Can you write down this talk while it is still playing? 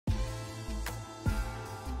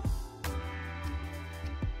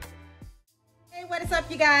What is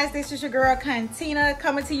up, you guys? This is your girl Cantina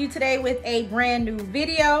coming to you today with a brand new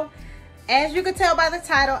video. As you can tell by the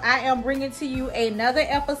title, I am bringing to you another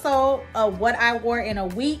episode of what I wore in a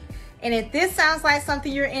week. And if this sounds like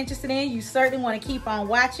something you're interested in, you certainly want to keep on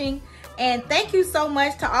watching. And thank you so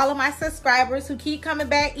much to all of my subscribers who keep coming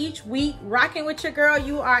back each week, rocking with your girl.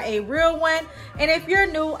 You are a real one. And if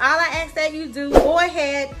you're new, all I ask that you do, go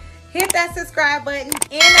ahead, hit that subscribe button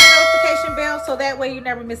and that notification bell so that way you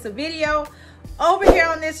never miss a video. Over here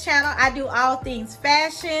on this channel, I do all things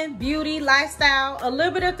fashion, beauty, lifestyle, a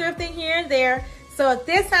little bit of thrifting here and there. So if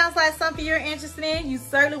this sounds like something you're interested in, you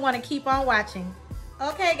certainly want to keep on watching.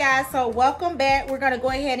 Okay guys, so welcome back. We're going to go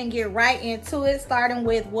ahead and get right into it, starting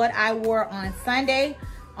with what I wore on Sunday.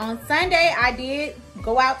 On Sunday, I did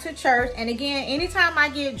go out to church. And again, anytime I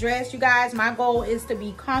get dressed, you guys, my goal is to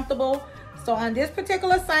be comfortable. So on this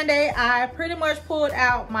particular Sunday, I pretty much pulled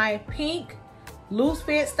out my pink loose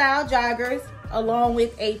fit style joggers, along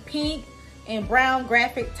with a pink and brown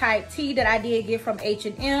graphic type tee that I did get from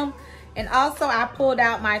H&M. And also I pulled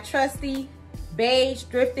out my trusty beige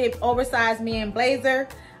thrifted oversized men blazer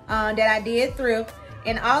that I did thrift.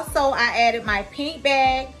 And also I added my pink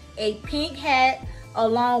bag, a pink hat,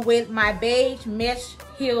 along with my beige mesh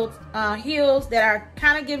heels that are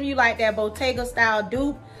kind of giving you like that Bottega style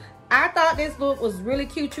dupe. I thought this look was really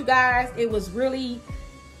cute, you guys. It was really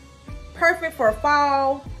perfect for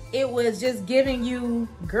fall. It was just giving you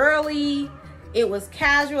girly. It was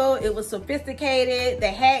casual. It was sophisticated. The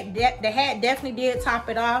hat definitely did top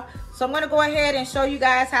it off. So I'm going to go ahead and show you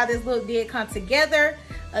guys how this look did come together.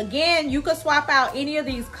 Again, you could swap out any of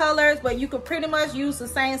these colors, but you could pretty much use the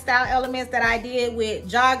same style elements that I did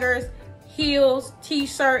with joggers, heels,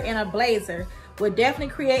 t-shirt, and a blazer. Would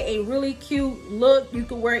definitely create a really cute look. You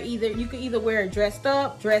could either wear it dressed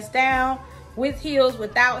up, dressed down, with heels,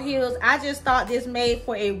 without heels. I just thought this made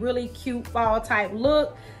for a really cute fall type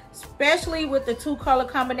look, especially with the two color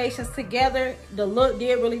combinations together. The look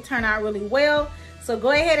did really turn out really well. So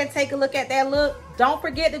go ahead and take a look at that look. Don't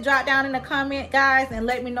forget to drop down in the comment, guys, and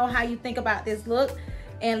let me know how you think about this look.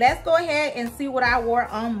 And let's go ahead and see what I wore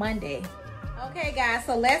on Monday. Okay guys,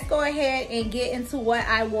 so let's go ahead and get into what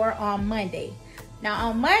I wore on Monday. Now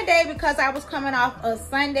on Monday, because I was coming off a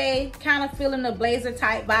Sunday, kind of feeling the blazer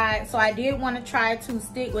type vibe, so I did want to try to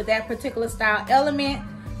stick with that particular style element.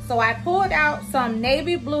 So I pulled out some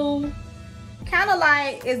navy blue, kind of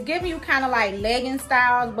like, it's giving you kind of like legging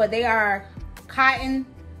styles, but they are cotton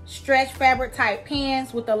stretch fabric type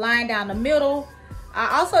pants with a line down the middle.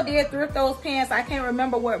 I also did thrift those pants. I can't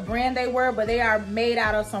remember what brand they were, but they are made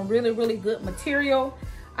out of some really, really good material.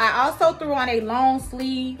 I also threw on a long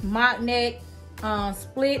sleeve mock neck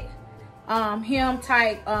split hem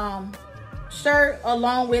type shirt,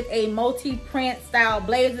 along with a multi-print style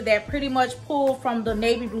blazer that pretty much pulled from the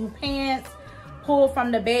navy blue pants, pulled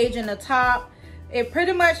from the beige in the top. It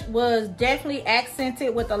pretty much was definitely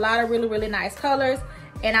accented with a lot of really, really nice colors.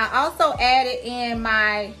 And I also added in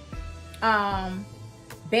my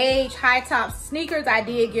beige high top sneakers I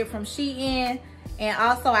did get from Shein, and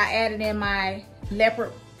also I added in my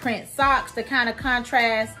leopard print socks to kind of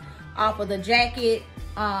contrast off of the jacket,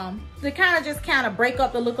 to kind of break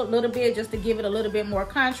up the look a little bit, just to give it a little bit more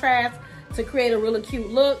contrast, to create a really cute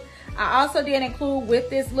look. I also did include with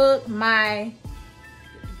this look my,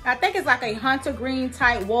 I think it's like a hunter green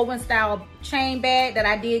type woven style chain bag that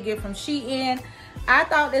I did get from Shein. I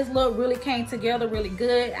thought this look really came together really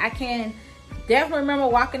good. I can definitely remember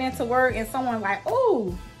walking into work and someone like,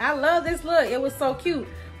 "Oh, I love this look. It was so cute."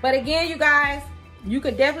 But again, you guys, you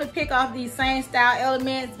could definitely pick off these same style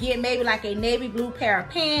elements, get maybe like a navy blue pair of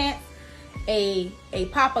pants, a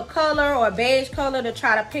pop of color or a beige color to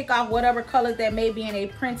try to pick off whatever colors that may be in a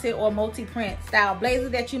printed or multi-print style blazer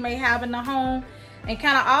that you may have in the home. And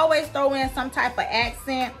kind of always throw in some type of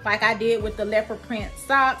accent like I did with the leopard print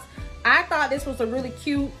socks. I thought this was a really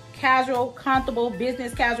cute, casual, comfortable,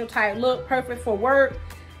 business casual type look, perfect for work,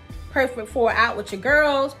 perfect for out with your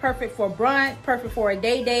girls, perfect for brunch, perfect for a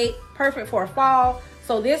day date, perfect for fall.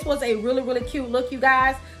 So this was a really, really cute look, you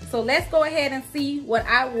guys. So let's go ahead and see what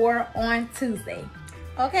I wore on Tuesday.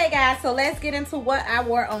 Okay guys, so let's get into what I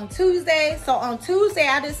wore on Tuesday. So on Tuesday,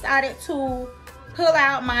 I decided to pull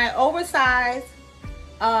out my oversized,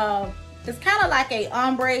 it's kind of like a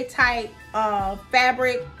ombre type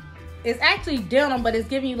fabric. It's actually denim, but it's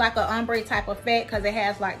giving you like an ombre type effect because it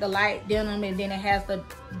has like the light denim and then it has the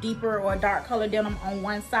deeper or dark color denim on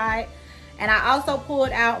one side. And I also pulled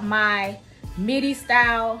out my midi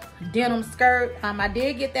style denim skirt. I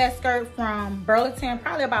did get that skirt from Burlington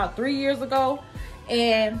probably about 3 years ago,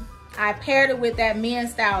 and I paired it with that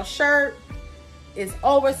men's style shirt. It's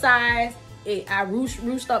oversized. I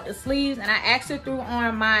ruched up the sleeves, and I actually threw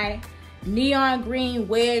on my neon green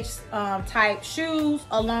wedge type shoes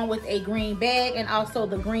along with a green bag and also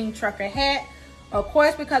the green trucker hat. Of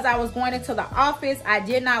course, because I was going into the office, I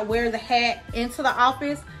did not wear the hat into the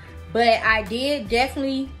office, but I did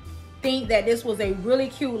definitely think that this was a really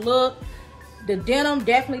cute look. The denim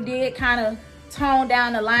definitely did kind of tone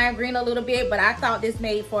down the lime green a little bit, but I thought this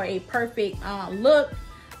made for a perfect look.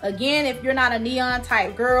 Again, if you're not a neon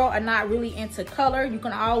type girl or not really into color, you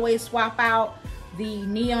can always swap out the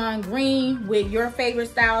neon green with your favorite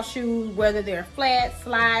style shoes, whether they're flats,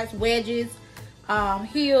 slides, wedges,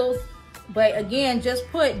 heels. But again, just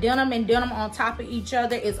put denim and denim on top of each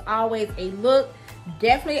other is always a look.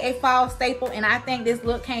 Definitely a fall staple, and I think this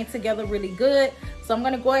look came together really good. So I'm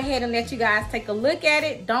going to go ahead and let you guys take a look at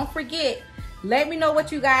it. Don't forget, let me know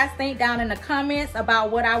what you guys think down in the comments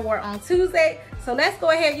about what I wore on Tuesday. So let's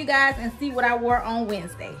go ahead, you guys, and see what I wore on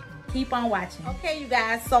Wednesday. Keep on watching. Okay, you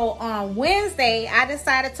guys, so on Wednesday, I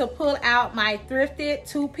decided to pull out my thrifted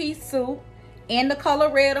two-piece suit in the color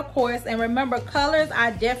red, of course. And remember, colors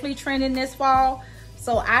are definitely trending this fall.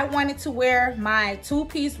 So I wanted to wear my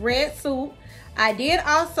two-piece red suit. I did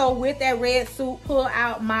also, with that red suit, pull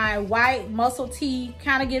out my white muscle tee,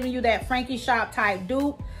 kind of giving you that Frankie Shop type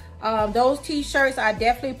dupe. Those t-shirts are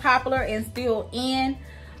definitely popular and still in.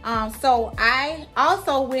 So I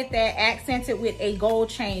also, with that, accented with a gold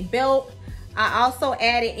chain belt. I also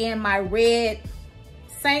added in my red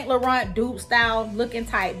Saint Laurent dupe style looking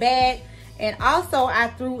type bag. And also I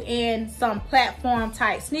threw in some platform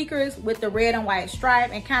type sneakers with the red and white stripe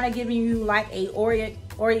and kind of giving you like a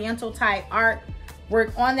oriental type art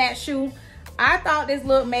work on that shoe. I thought this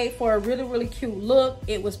look made for a really cute look.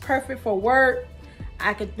 It was perfect for work.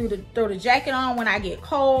 I could throw the jacket on when I get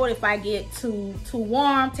cold. If I get too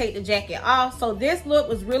warm, take the jacket off. So this look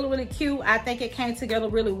was really cute. I think it came together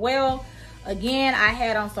really well. Again, I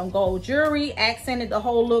had on some gold jewelry, accented the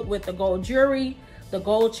whole look with the gold jewelry, the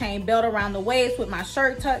gold chain belt around the waist with my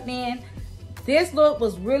shirt tucked in. This look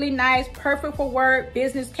was really nice, perfect for work,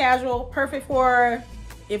 business casual, perfect for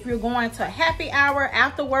if you're going to happy hour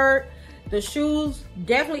after work. The shoes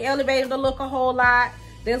definitely elevated the look a whole lot.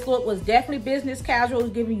 This look was definitely business casual,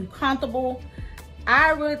 giving you comfortable.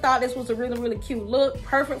 I really thought this was a really cute look,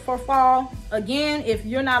 perfect for fall. Again, if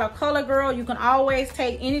you're not a color girl, you can always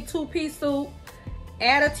take any two-piece suit,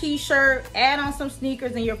 add a t-shirt, add on some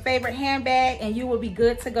sneakers and your favorite handbag, and you will be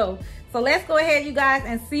good to go. So let's go ahead, you guys,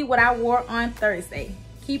 and see what I wore on Thursday.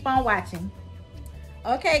 Keep on watching.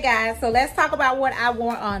 Okay, guys, so let's talk about what I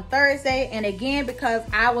wore on Thursday. And again, because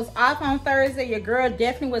I was off on Thursday, your girl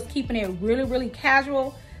definitely was keeping it really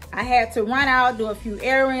casual. I had to run out, do a few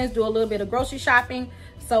errands, do a little bit of grocery shopping.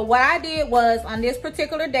 So what I did was, on this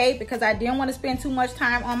particular day, because I didn't want to spend too much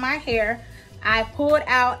time on my hair, I pulled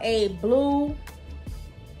out a blue,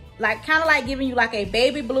 like kind of like giving you like a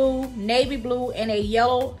baby blue, navy blue, and a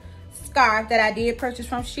yellow scarf that I did purchase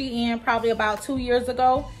from Shein probably about 2 years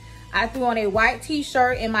ago. I threw on a white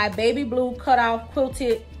t-shirt and my baby blue cutoff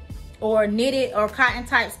quilted or knitted or cotton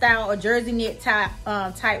type style or jersey knit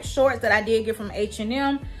type shorts that I did get from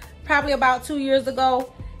H&M probably about 2 years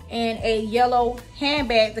ago, and a yellow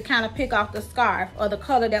handbag to kind of pick off the scarf or the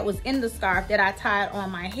color that was in the scarf that I tied on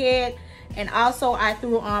my head. And also I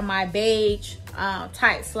threw on my beige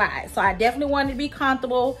tight slides. So I definitely wanted to be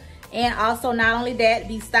comfortable, and also not only that,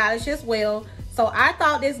 be stylish as well. So I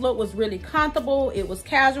thought this look was really comfortable. It was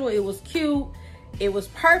casual, it was cute, it was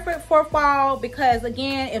perfect for fall, because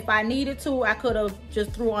again, if I needed to, I could have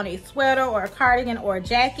just threw on a sweater or a cardigan or a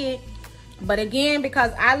jacket. But again,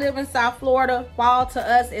 because I live in South Florida, fall to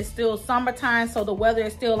us is still summertime, so the weather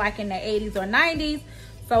is still like in the 80s or 90s.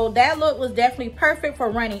 So that look was definitely perfect for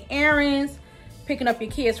running errands, picking up your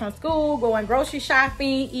kids from school, going grocery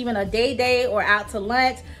shopping, even a day or out to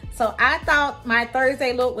lunch. So I thought my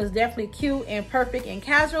Thursday look was definitely cute and perfect and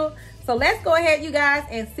casual. So let's go ahead, you guys,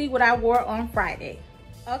 and see what I wore on Friday.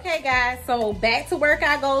 Okay, guys, so back to work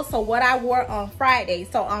I go. So what I wore on Friday.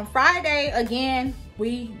 So on Friday, again,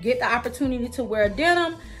 we get the opportunity to wear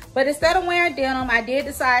denim. But instead of wearing denim, I did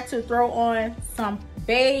decide to throw on some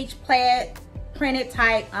beige plaid printed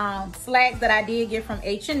type slacks that I did get from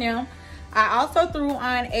H&M. I also threw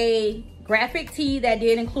on a graphic tee that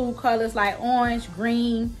did include colors like orange,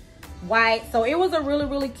 green, white. So it was a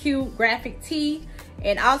really cute graphic tee.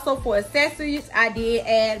 And also for accessories, I did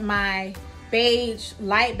add my beige,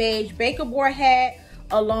 light beige baker board hat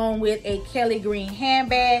along with a Kelly green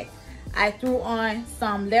handbag. I threw on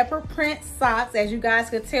some leopard print socks. As you guys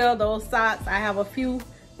could tell, those socks, I have a few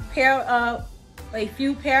pair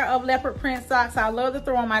of leopard print socks. I love to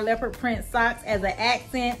throw on my leopard print socks as an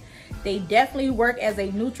accent. They definitely work as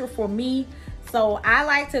a neutral for me. So I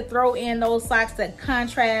like to throw in those socks that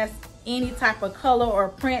contrast any type of color or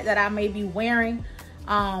print that I may be wearing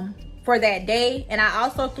for that day. And I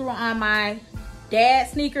also threw on my dad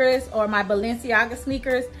sneakers or my Balenciaga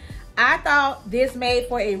sneakers. I thought this made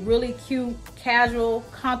for a really cute, casual,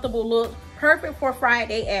 comfortable look, perfect for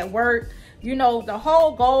Friday at work. You know, the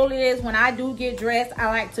whole goal is when I do get dressed, I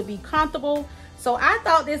like to be comfortable. So I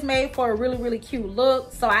thought this made for a really, really cute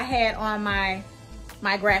look. So I had on my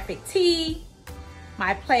graphic tee,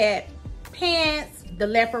 my plaid pants, the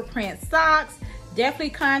leopard print socks, definitely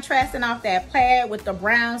contrasting off that plaid with the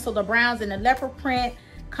brown. So the browns and the leopard print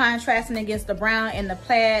contrasting against the brown and the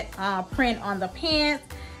plaid print on the pants.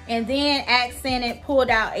 And then accented, pulled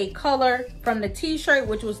out a color from the t-shirt,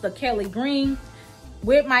 which was the Kelly green,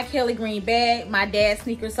 with my Kelly green bag, my dad's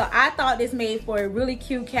sneakers. So I thought this made for a really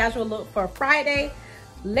cute casual look for Friday.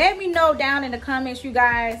 Let me know down in the comments, you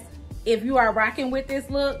guys, if you are rocking with this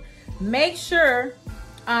look. Make sure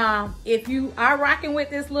if you are rocking with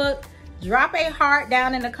this look, drop a heart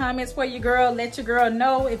down in the comments for your girl. Let your girl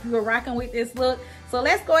know if you are rocking with this look. So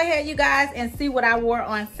let's go ahead, you guys, and see what I wore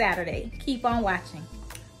on Saturday. Keep on watching.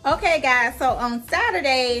 Okay, guys, so on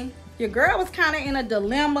Saturday, your girl was kind of in a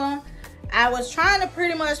dilemma. I was trying to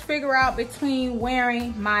pretty much figure out between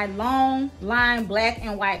wearing my long line black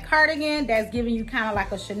and white cardigan that's giving you kind of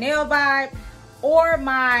like a Chanel vibe, or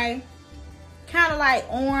my kind of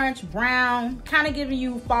like orange brown, kind of giving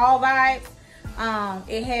you fall vibes.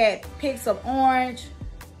 It had pics of orange,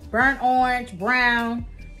 burnt orange, brown,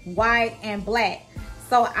 white, and black.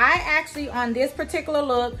 So I actually, on this particular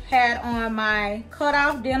look, had on my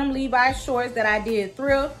cutoff denim Levi's shorts that I did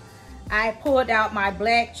thrift. I pulled out my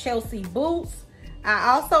black Chelsea boots. I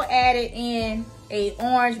also added in a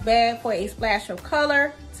orange bag for a splash of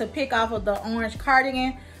color to pick off of the orange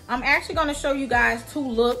cardigan. I'm actually going to show you guys two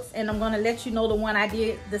looks, and I'm going to let you know the one I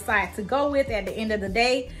did decide to go with at the end of the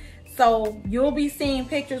day. So you'll be seeing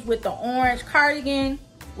pictures with the orange cardigan,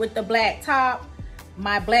 with the black top,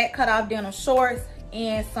 my black cutoff denim shorts,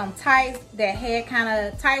 and some tights that had kind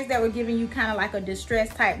of tights that were giving you kind of like a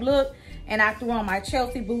distressed type look. And I threw on my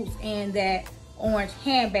Chelsea boots and that orange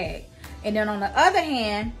handbag. And then on the other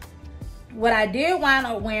hand, what I did wind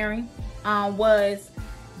up wearing was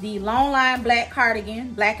the long line black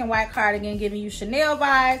cardigan, black and white cardigan, giving you Chanel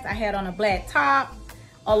vibes. I had on a black top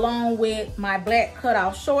along with my black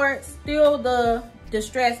cutoff shorts, still the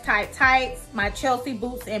distressed type tights, my Chelsea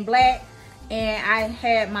boots in black, and I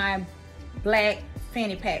had my black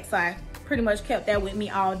fanny pack. So I pretty much kept that with me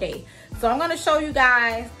all day. So I'm going to show you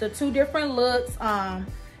guys the two different looks that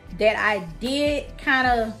I did kind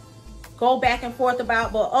of go back and forth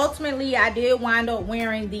about, but ultimately I did wind up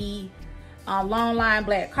wearing the long line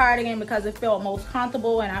black cardigan because it felt most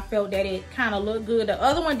comfortable and I felt that it kind of looked good. The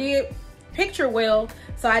other one did picture well,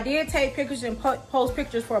 so I did take pictures and post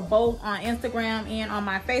pictures for both on Instagram and on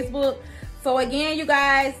my Facebook. So again, you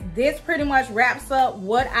guys, this pretty much wraps up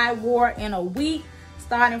what I wore in a week,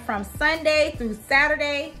 starting from Sunday through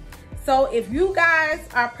Saturday. So if you guys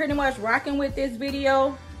are pretty much rocking with this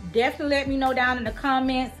video, definitely let me know down in the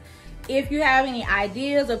comments. If you have any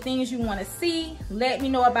ideas of things you want to see, let me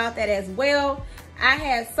know about that as well. I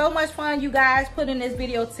had so much fun, you guys, putting this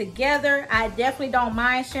video together. I definitely don't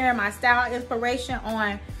mind sharing my style inspiration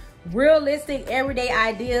on realistic everyday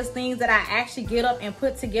ideas, things that I actually get up and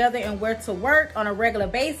put together and wear to work on a regular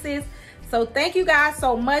basis. So thank you guys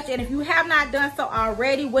so much. And if you have not done so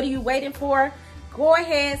already, what are you waiting for? Go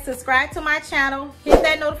ahead, subscribe to my channel, hit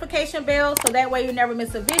that notification bell so that way you never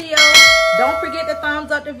miss a video. Don't forget to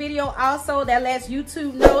thumbs up the video also. That lets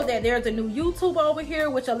YouTube know that there's a new YouTuber over here,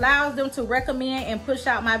 which allows them to recommend and push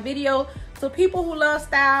out my video to people who love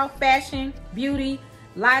style, fashion, beauty,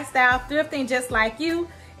 lifestyle, thrifting just like you.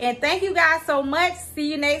 And thank you guys so much.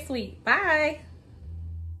 See you next week. Bye.